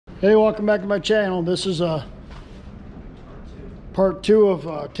Hey, welcome back to my channel. This is part 2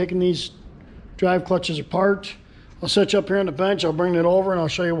 of taking these drive clutches apart. I'll set you up here on the bench. I'll bring it over and I'll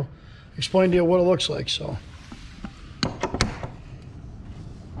show you, explain to you what it looks like. So,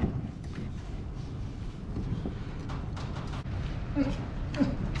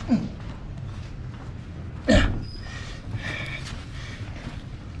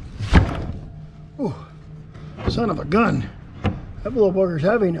 ooh, son of a gun. That little bugger's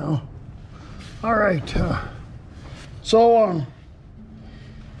heavy now. All right,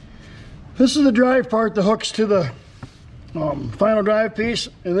 this is the drive part that hooks to the final drive piece,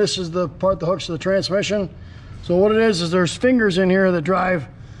 and this is the part that hooks to the transmission. So what it is there's fingers in here that drive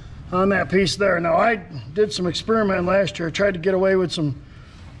on that piece there. Now I did some experimenting last year. I tried to get away with some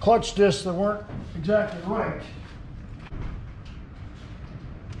clutch discs that weren't exactly right.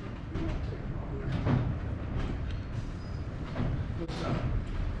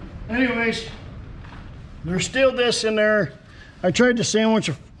 Anyways, there's steel discs in there. I tried to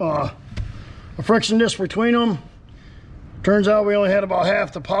sandwich a friction disc between them. Turns out we only had about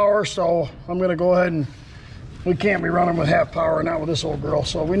half the power, so I'm going to go ahead and we can't be running with half power, not with this old girl.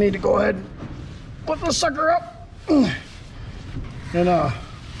 So we need to go ahead and put this sucker up and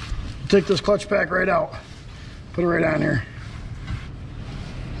take this clutch pack right out. Put it right on here.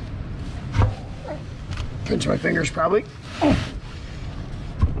 Pinch my fingers probably.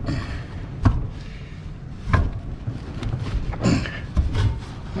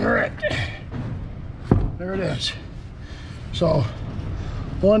 All right, there it is. So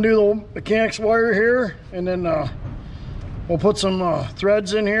we'll undo the mechanics wire here, and then we'll put some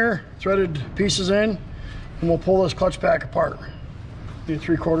threads in here, threaded pieces in, and we'll pull this clutch pack apart. Need a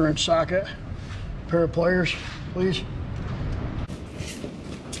 3/4 inch socket, a pair of pliers, please.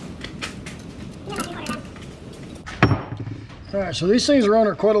 All right, so these things are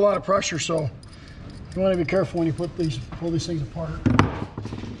under quite a lot of pressure, so you want to be careful when you pull these things apart.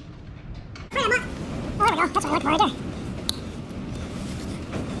 Oh, there we go. That's what I like right there.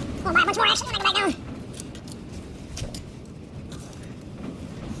 Oh, my, much more action than I can right now.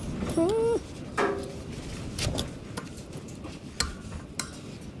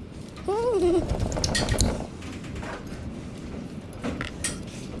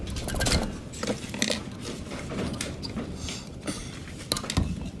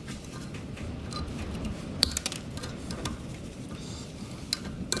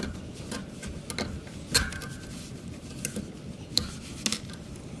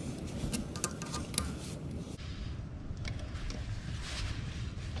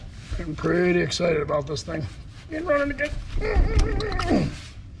 I'm pretty excited about this thing. Getting running again.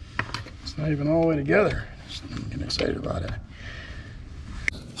 It's not even all the way together. I'm getting excited about it.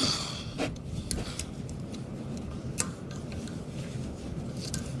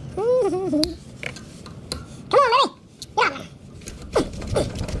 Come on, baby. Yeah.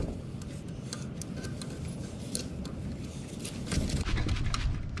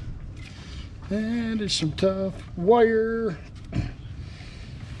 And there's some tough wire.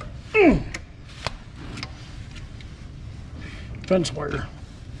 Fence wire.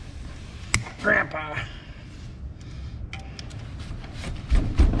 Grandpa.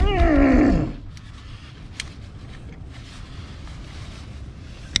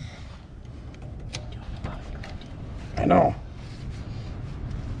 I know.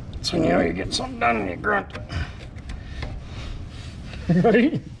 So you know you get something done and you grunt.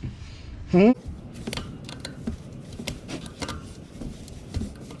 Right? Hmm?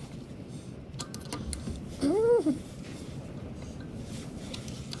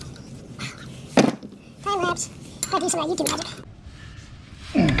 Time lapse. I do some YouTube magic.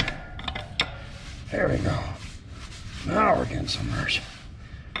 There we go. Now we're getting somewhere.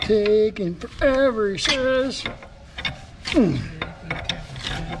 Taking forever, he says.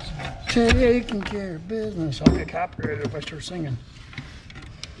 Taking care of business. I'll get copyrighted if I start singing.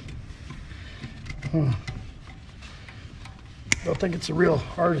 They'll think it's a real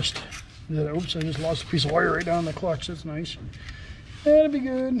artist. Oops, I just lost a piece of wire right down the clutch. That's nice. That'll be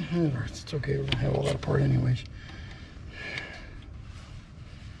good. It's okay, we're gonna have all that apart anyways.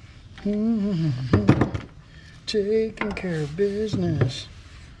 Taking care of business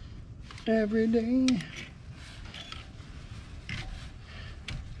every day.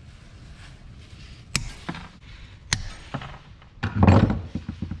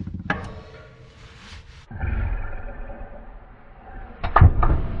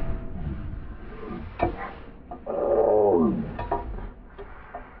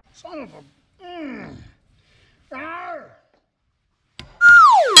 Son of a...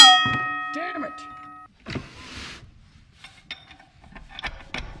 Damn it!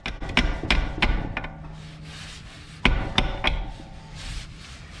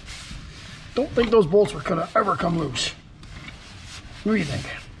 don't think those bolts were gonna ever come loose. What do you think?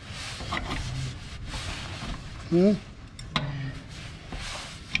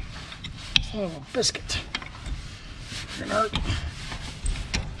 Son of a biscuit. Freaking hurt.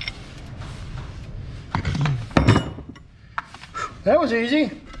 That was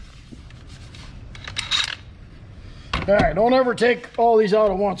easy. All right, don't ever take all these out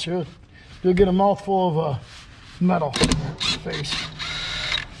at once. You'll get a mouthful of metal in your face.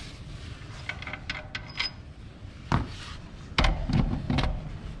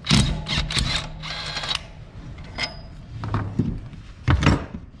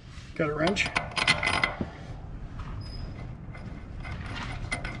 Got a wrench.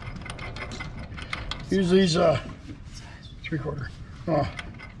 Use these 3/4. Oh.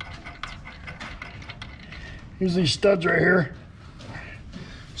 Use these studs right here.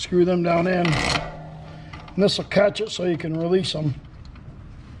 Screw them down in. And this will catch it so you can release them.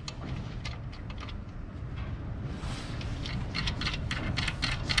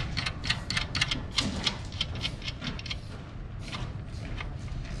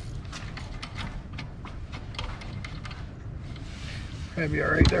 That'd be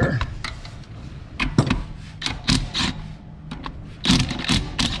all right there.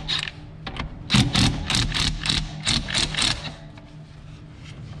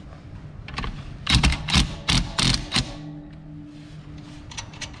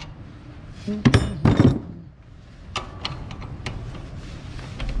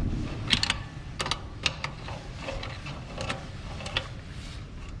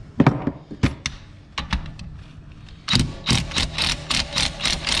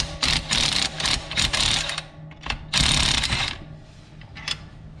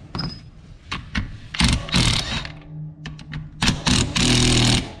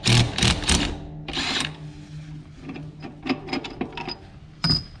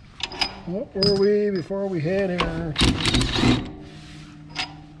 What were we before we had here?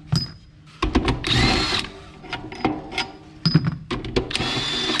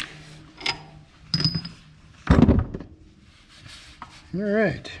 All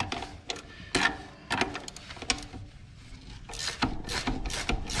right.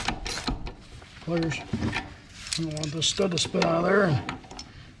 Pliers. I don't want this stud to spin out of there.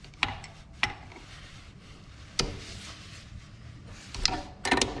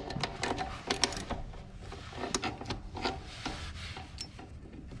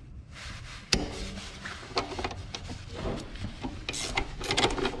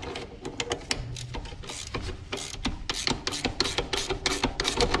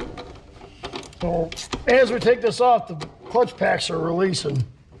 So as we take this off, the clutch packs are releasing.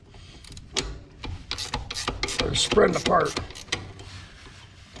 They're spreading apart.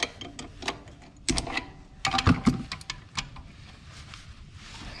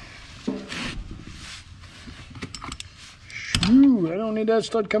 Shoo, I don't need that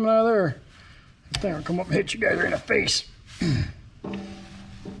stud coming out of there. This thing will come up and hit you guys right in the face.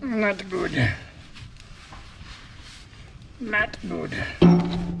 Not good. Not good.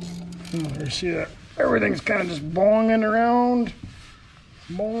 You see that? Everything's kind of just bonging around.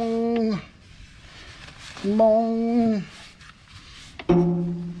 Bong. Bong.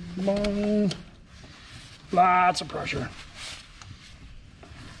 Bong. Lots of pressure.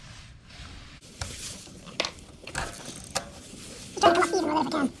 Try to pull even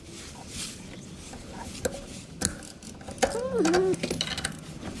with it if I can.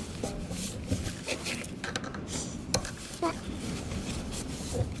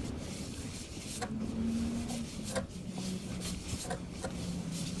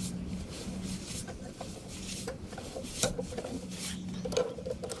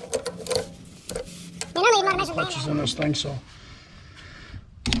 Clutches in this thing, so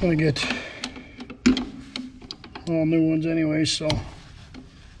it's gonna get all new ones anyway. So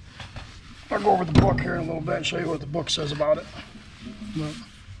I'll go over the book here in a little bit and show you what the book says about it. But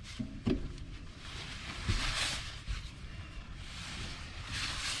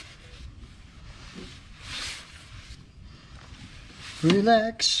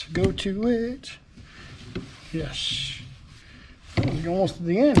relax, go to it. Yes, we're almost to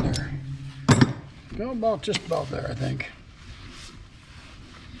the end there. Go about just about there, I think.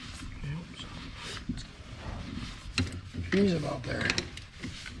 She's about there.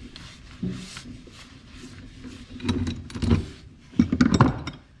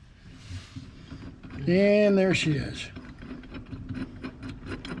 And there she is.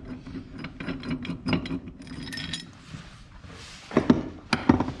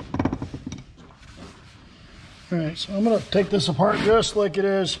 All right, so I'm going to take this apart just like it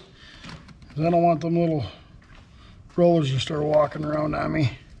is. I don't want them little rollers to start walking around on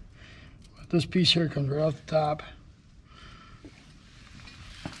me. But this piece here comes right off the top.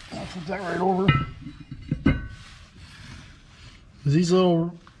 I'll flip that right over. These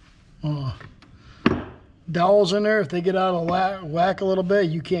little dowels in there, if they get out of whack a little bit,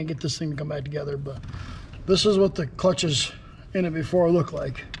 you can't get this thing to come back together. But this is what the clutches in it before look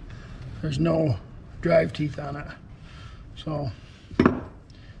like. There's no drive teeth on it. So I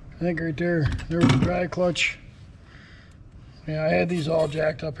think right there was a dry clutch. Yeah, I had these all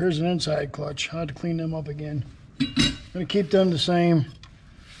jacked up. Here's an inside clutch. I had to clean them up again. I'm gonna keep them the same.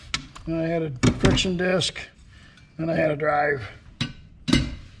 And I had a friction disc, and I had a drive.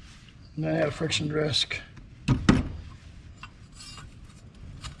 And then I had a friction disc.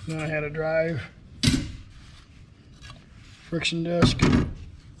 Then I had a drive, friction disc,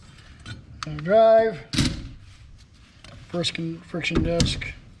 and a drive, friction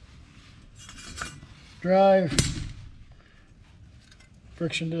disc, drive,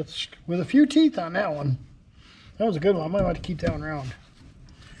 friction disc, with a few teeth on that one. That was a good one. I might have to keep that one around.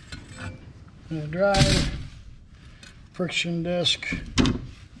 And a drive, friction disc,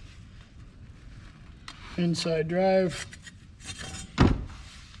 inside drive,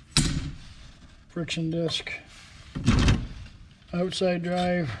 friction disc, outside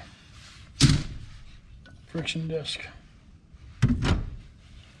drive, friction disc,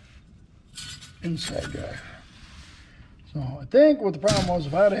 inside drive. So I think what the problem was,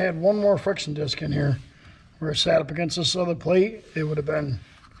 if I had had one more friction disc in here where it sat up against this other plate, it would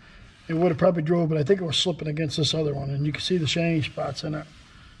have probably drove, but I think it was slipping against this other one, and you can see the shiny spots in it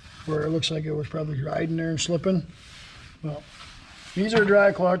where it looks like it was probably riding there and slipping. Well, these are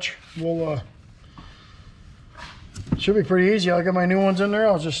dry clutch. We'll should be pretty easy. I'll get my new ones in there.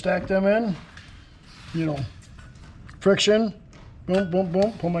 I'll just stack them in. You know, friction, boom, boom,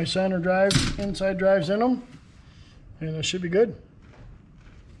 boom. Put my center drive, inside drives in them, and it should be good.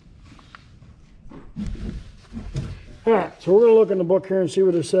 All right, so we're gonna look in the book here and see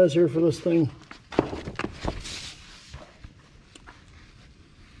what it says here for this thing.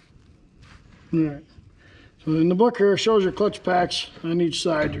 All right, so in the book here, it shows your clutch packs on each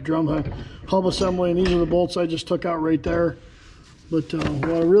side, your drum hub assembly, and these are the bolts I just took out right there. But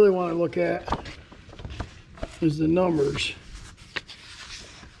what I really want to look at is the numbers.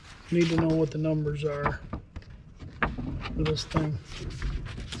 I need to know what the numbers are for this thing.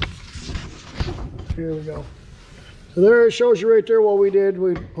 Here we go. So there it shows you right there what we did.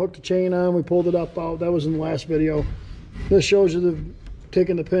 We hooked the chain on, we pulled it up out. That was in the last video. This shows you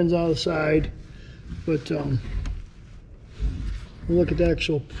taking the pins out of the side. But we'll look at the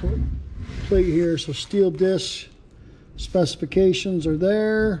actual plate here. So steel disc specifications are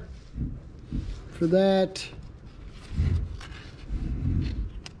there for that.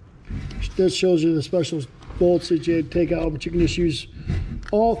 This shows you the special bolts that you take out, but you can just use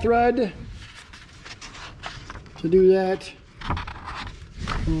all thread to do that.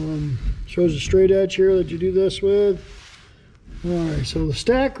 Shows a straight edge here that you do this with. All right, so the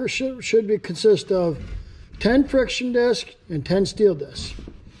stacker should consist of 10 friction discs and 10 steel discs.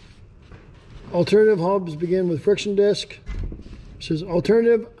 Alternative hubs begin with friction disc. It says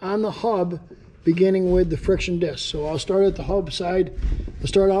alternative on the hub beginning with the friction disc. So I'll start at the hub side. I'll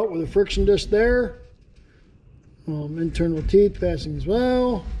start out with a friction disc there. Internal teeth passing as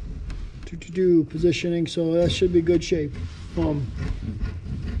well. Positioning, so that should be good shape. Like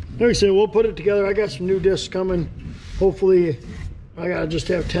I said, we'll put it together. I got some new discs coming. Hopefully, I gotta just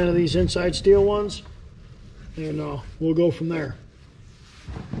have 10 of these inside steel ones, and we'll go from there.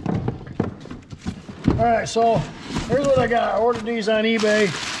 All right, so here's what I got. I ordered these on eBay.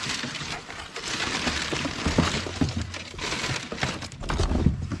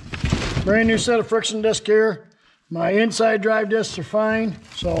 Brand new set of friction disc here. My inside drive discs are fine,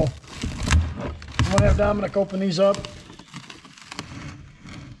 so I'm gonna have Dominic open these up.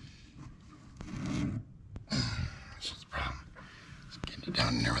 This is the problem. It's getting it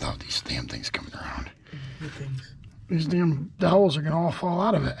down in there without these damn things coming around. These damn dowels are gonna all fall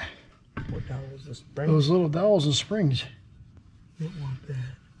out of it. What dowels? The springs? Those little dowels and springs. Don't want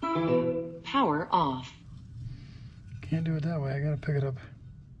that. Power off. Can't do it that way. I gotta pick it up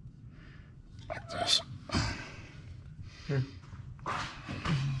like this. Here.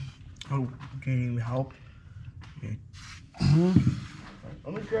 Oh, can you help? Okay. Right,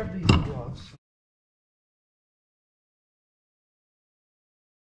 let me grab these gloves.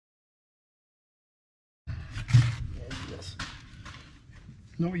 Yes.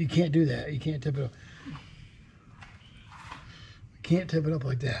 No, you can't do that. You can't tip it up. You can't tip it up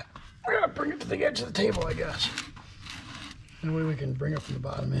like that. I gotta bring it to the edge of the table, I guess. That way we can bring it from the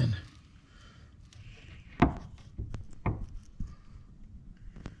bottom in.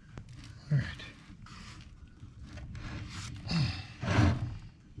 All right.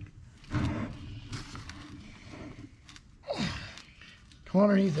 Come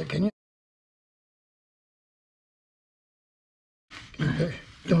underneath it, can you? Okay.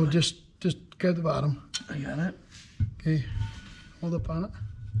 No, just grab the bottom. I got it. Okay. Hold up on it.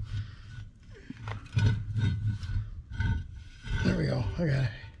 There we go. I got it.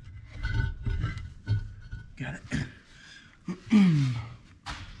 Got it.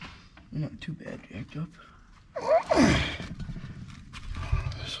 Not too bad jacked up.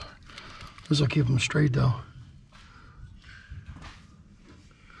 This will keep them straight though.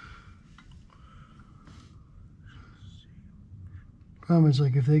 Problem is,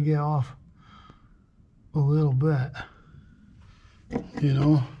 like, if they get off a little bit, you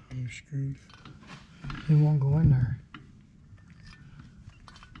know, I'm screwed. they won't go in there.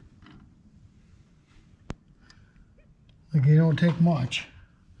 Like, they don't take much.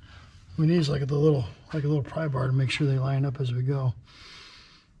 We need like a little pry bar to make sure they line up as we go.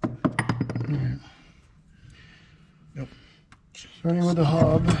 All right. Yep. Starting with the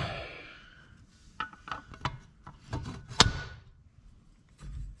hub.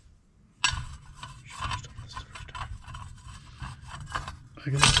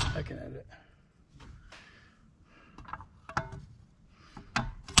 I can edit.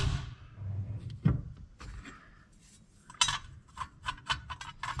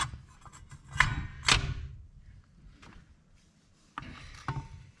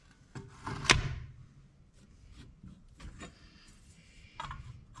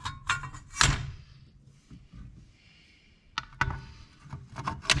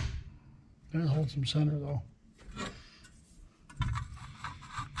 That holds some center though.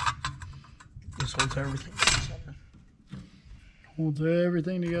 This holds everything. Holds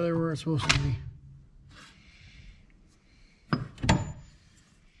everything together where it's supposed to be. I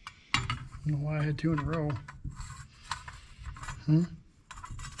don't know why I had two in a row. I'm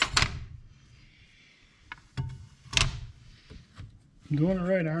doing it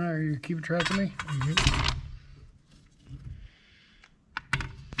right, aren't I? Are you keeping track of me? Mm-hmm.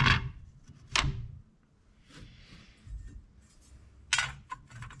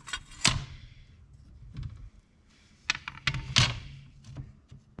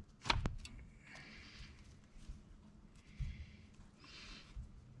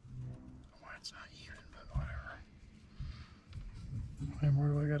 It's not even, but whatever. And where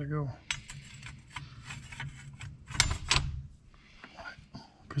do I gotta go?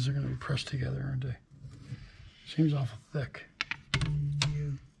 Because they're gonna be pressed together, aren't they? Seems awful thick. Yeah.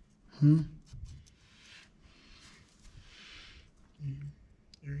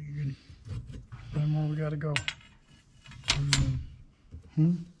 There you go. And where we gotta go?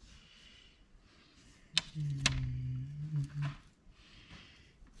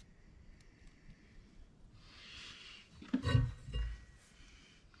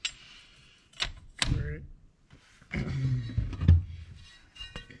 Alright.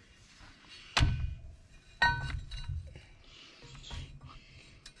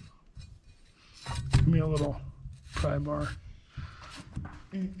 Give me a little pry bar.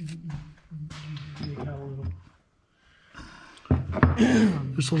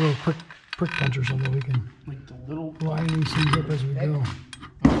 Just a little prick punch or something. We can Like the little line these things up as we go.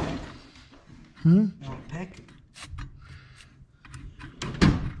 peck.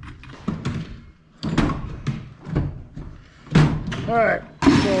 All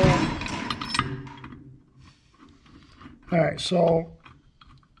right, so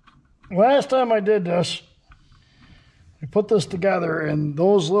last time I did this, I put this together, and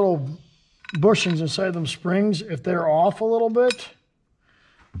those little bushings inside them springs, if they're off a little bit,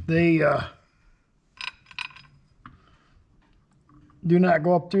 they do not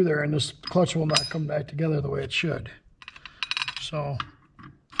go up through there, and this clutch will not come back together the way it should. So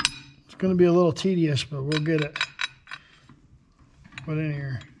it's going to be a little tedious, but we'll get it put in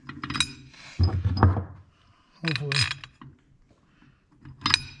here. Hopefully.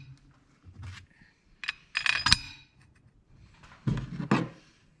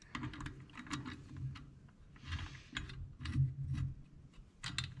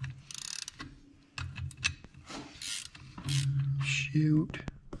 Shoot.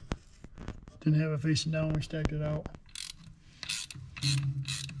 Didn't have it facing down when we stacked it out.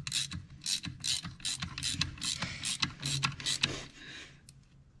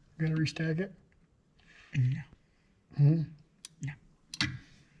 Gonna restack it? No.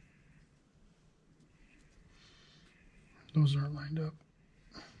 Those aren't lined up.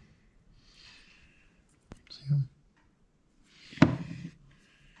 See them?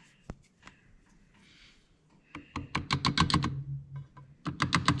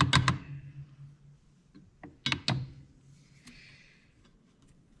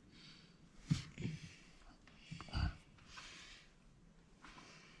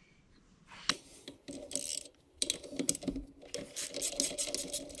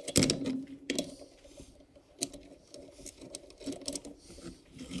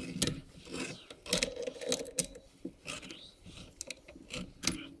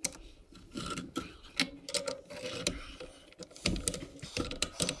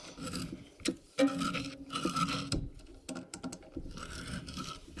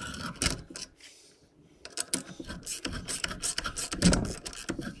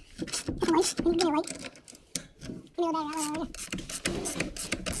 Wait, give me a wait. Give me a bag.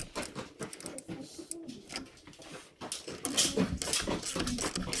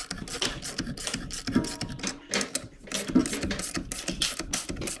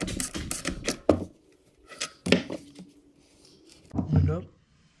 Up.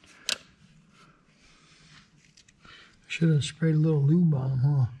 Should have sprayed a little lube on them,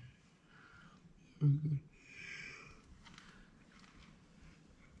 huh?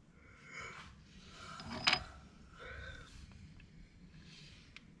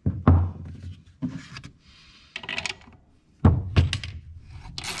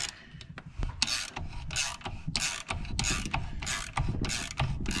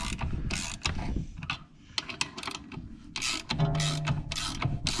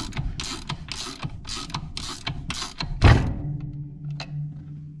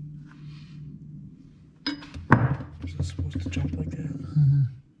 Is that supposed to jump like that?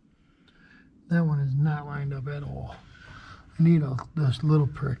 That one is not lined up at all. I need this little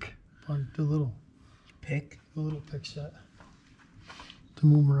prick, like the little Pick? The little pick set to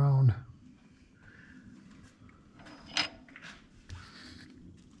move around.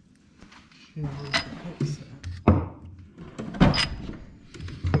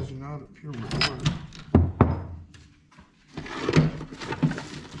 Because you're not a pure recorder.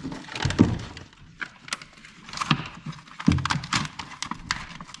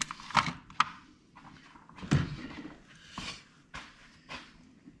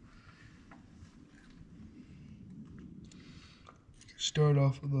 Start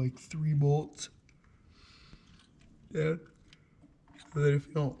off with like 3 bolts. Yeah. So that if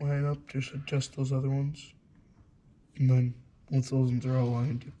you don't line up, just adjust those other ones. And then once those ones are all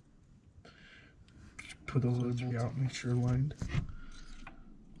lined, just put those other 3 out and make sure they're lined.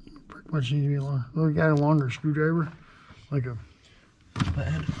 Pretty much needs to be long. Well, we got a longer screwdriver, like a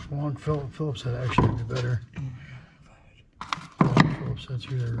long Phillips head actually would be better. Long Phillips head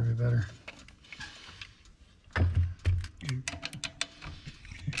screwdriver would be better.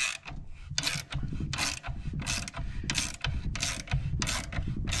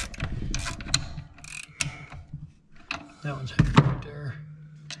 That one's hitting right there.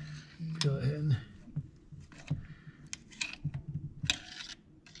 Feel it hitting.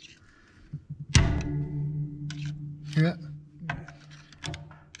 Yeah.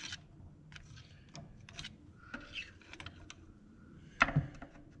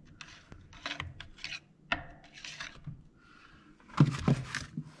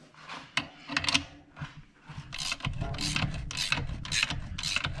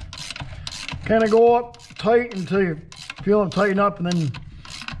 Kind of go up tight until you feel them tighten up, and then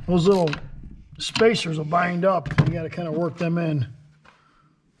those little spacers will bind up. You got to kind of work them in.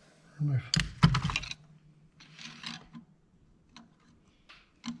 Am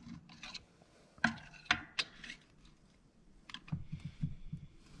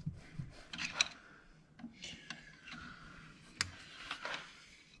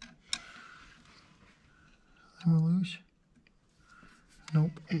I loose?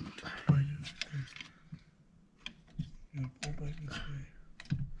 Nope. Yeah, pull back this way.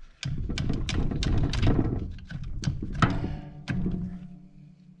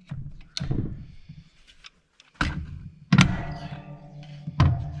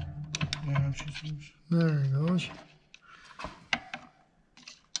 Now she's loose. There it goes.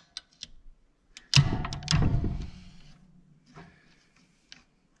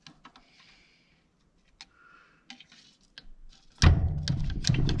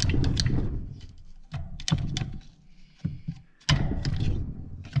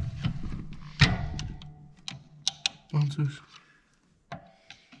 One's loose.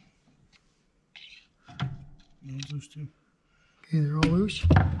 One's loose too. Okay, they're all loose.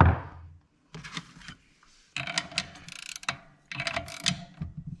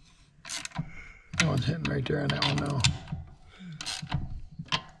 That one's hitting right there on that one now.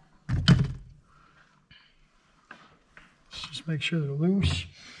 Let's just make sure they're loose.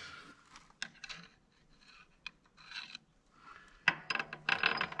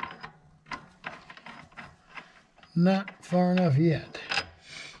 Not far enough yet.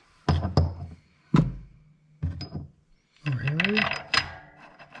 Over here, maybe?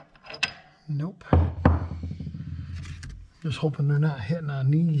 Nope. Just hoping they're not hitting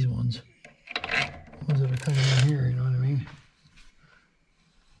on these ones. Ones that are coming in here, you know what I mean?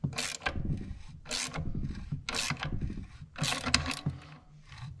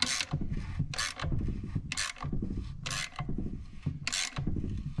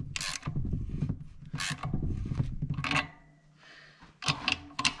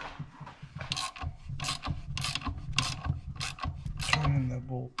 Turn in that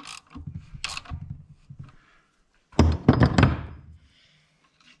bolt.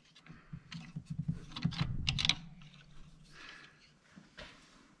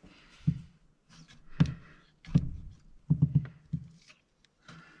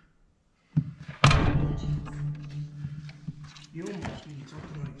 You almost need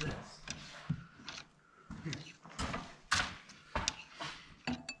something like this.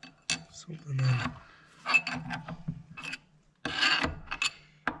 Something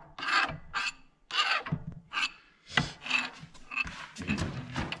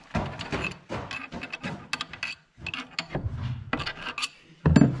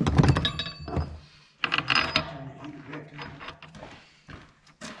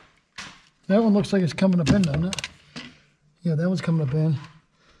That one looks like it's coming up in, doesn't it? Yeah, that one's coming up in.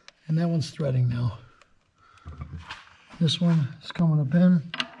 And that one's threading now. This one is coming up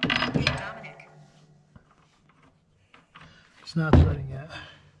in. It's not threading yet.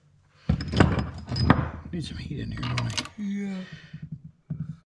 Need some heat in here, don't we? Yeah.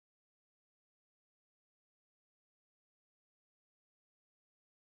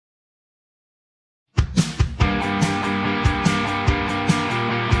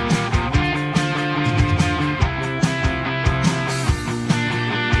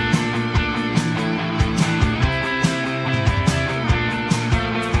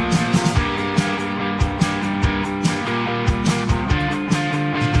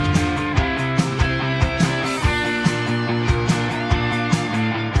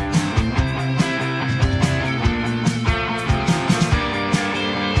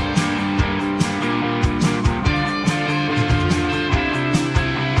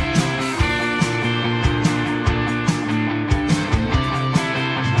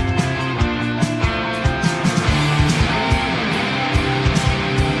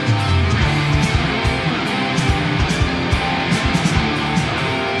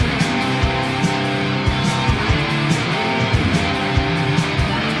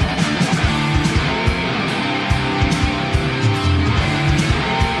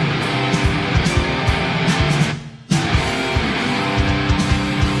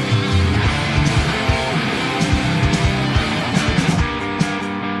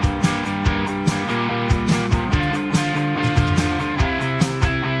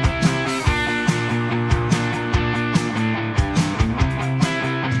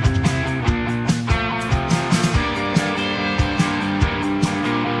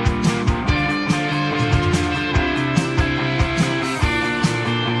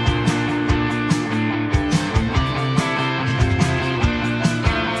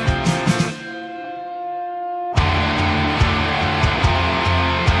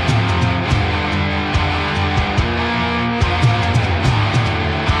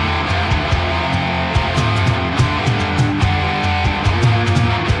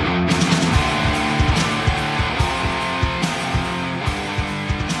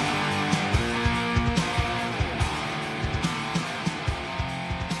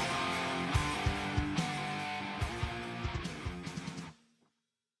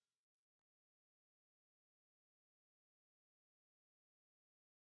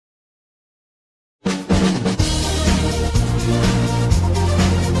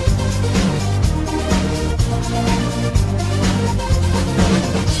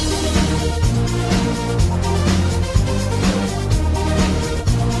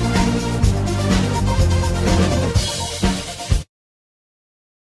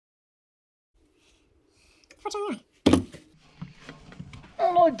 I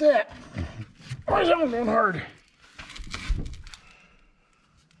don't like that. Why is that one going hard?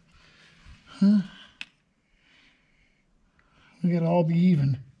 Huh? We gotta all be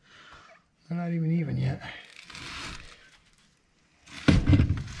even. They're not even yet.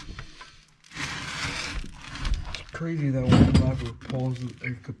 It's crazy that one lever pulls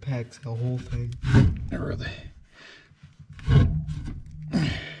or compacts the whole thing. Where are they?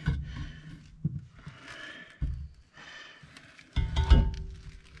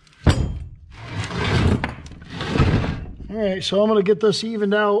 Alright, so I'm going to get this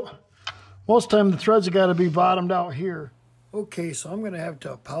evened out. Most of the time the threads have got to be bottomed out here. Okay, so I'm going to have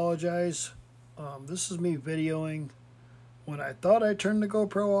to apologize. This is me videoing when I thought I turned the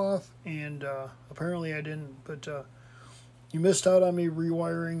GoPro off, and apparently I didn't. But you missed out on me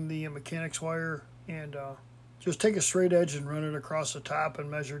rewiring the mechanics wire, and just take a straight edge and run it across the top and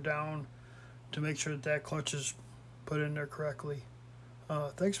measure down to make sure that that clutch is put in there correctly.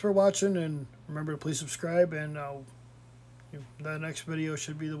 Thanks for watching, and remember to please subscribe, and the next video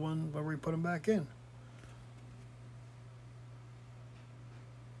should be the one where we put them back in.